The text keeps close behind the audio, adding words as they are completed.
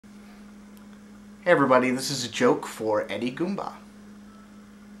Hey everybody, this is a joke for Eddygoombah.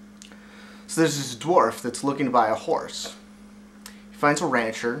 So there's this dwarf that's looking to buy a horse. He finds a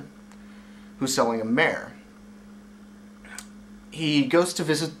rancher who's selling a mare. He goes to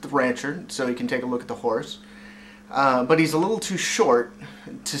visit the rancher so he can take a look at the horse, but he's a little too short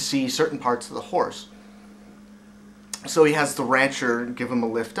to see certain parts of the horse. So he has the rancher give him a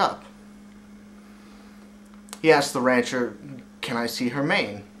lift up. He asks the rancher, "Can I see her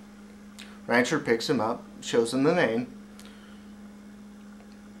mane?" Rancher picks him up, shows him the mane.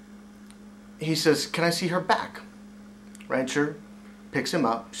 He says, "Can I see her back?" Rancher picks him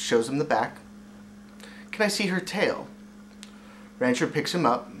up, shows him the back. "Can I see her tail?" Rancher picks him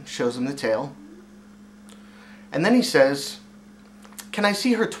up, shows him the tail. And then he says, "Can I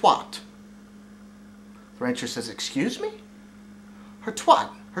see her twat?" The rancher says, "Excuse me?" Her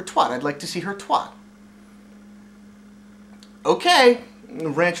twat, I'd like to see her twat." "Okay." The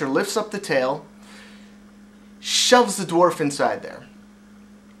rancher lifts up the tail, shoves the dwarf inside there.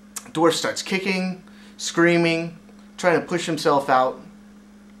 The dwarf starts kicking, screaming, trying to push himself out.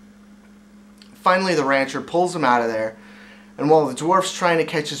 Finally, the rancher pulls him out of there, and while the dwarf's trying to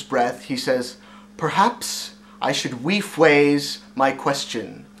catch his breath, he says, "Perhaps I should rephrase my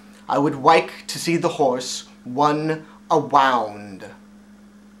question. I would like to see the horse run around."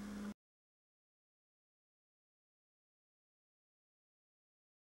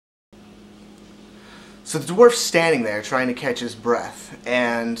 So the dwarf's standing there trying to catch his breath,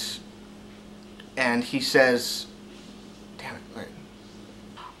 and he says, "Damn it, wait.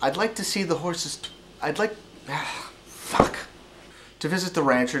 I'd like to see the horse's, fuck. To visit the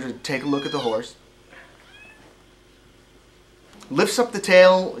rancher to take a look at the horse. Lifts up the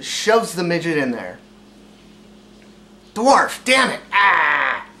tail, shoves the midget in there. Dwarf, damn it!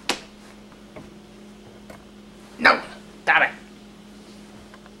 Ah! No! Got it!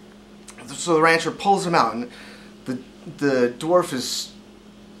 So the rancher pulls him out, and the dwarf is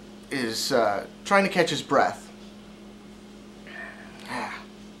trying to catch his breath.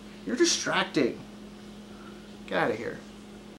 You're distracting. Get out of here.